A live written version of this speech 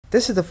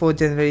This is the 4th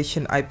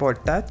generation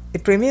iPod Touch.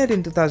 It premiered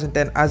in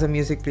 2010 as a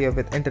music player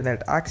with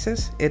internet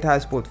access. It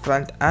has both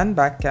front and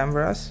back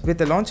cameras.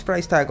 With a launch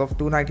price tag of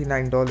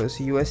 $299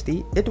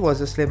 USD, it was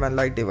a slim and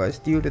light device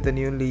due to the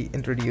newly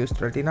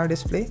introduced Retina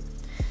display.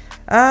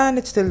 And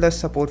it still does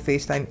support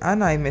FaceTime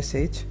and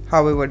iMessage.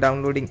 However,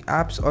 downloading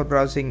apps or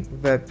browsing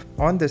web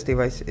on this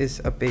device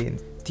is a pain.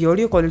 The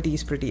audio quality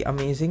is pretty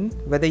amazing,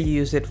 whether you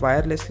use it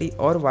wirelessly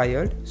or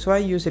wired. So I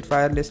use it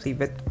wirelessly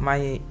with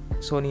my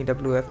Sony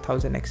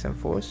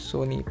WF-1000XM4,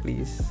 Sony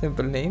please,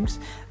 simple names,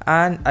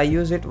 and I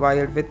use it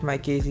wired with my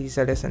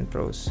KZ-ZSN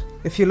Pros.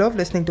 If you love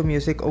listening to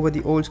music over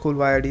the old school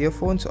wired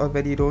earphones or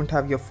when you don't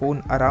have your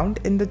phone around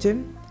in the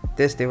gym,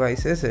 this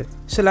device is it.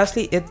 So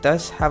lastly, it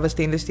does have a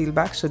stainless steel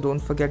back, so don't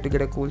forget to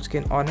get a cool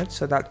skin on it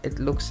so that it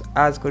looks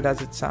as good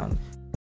as it sounds.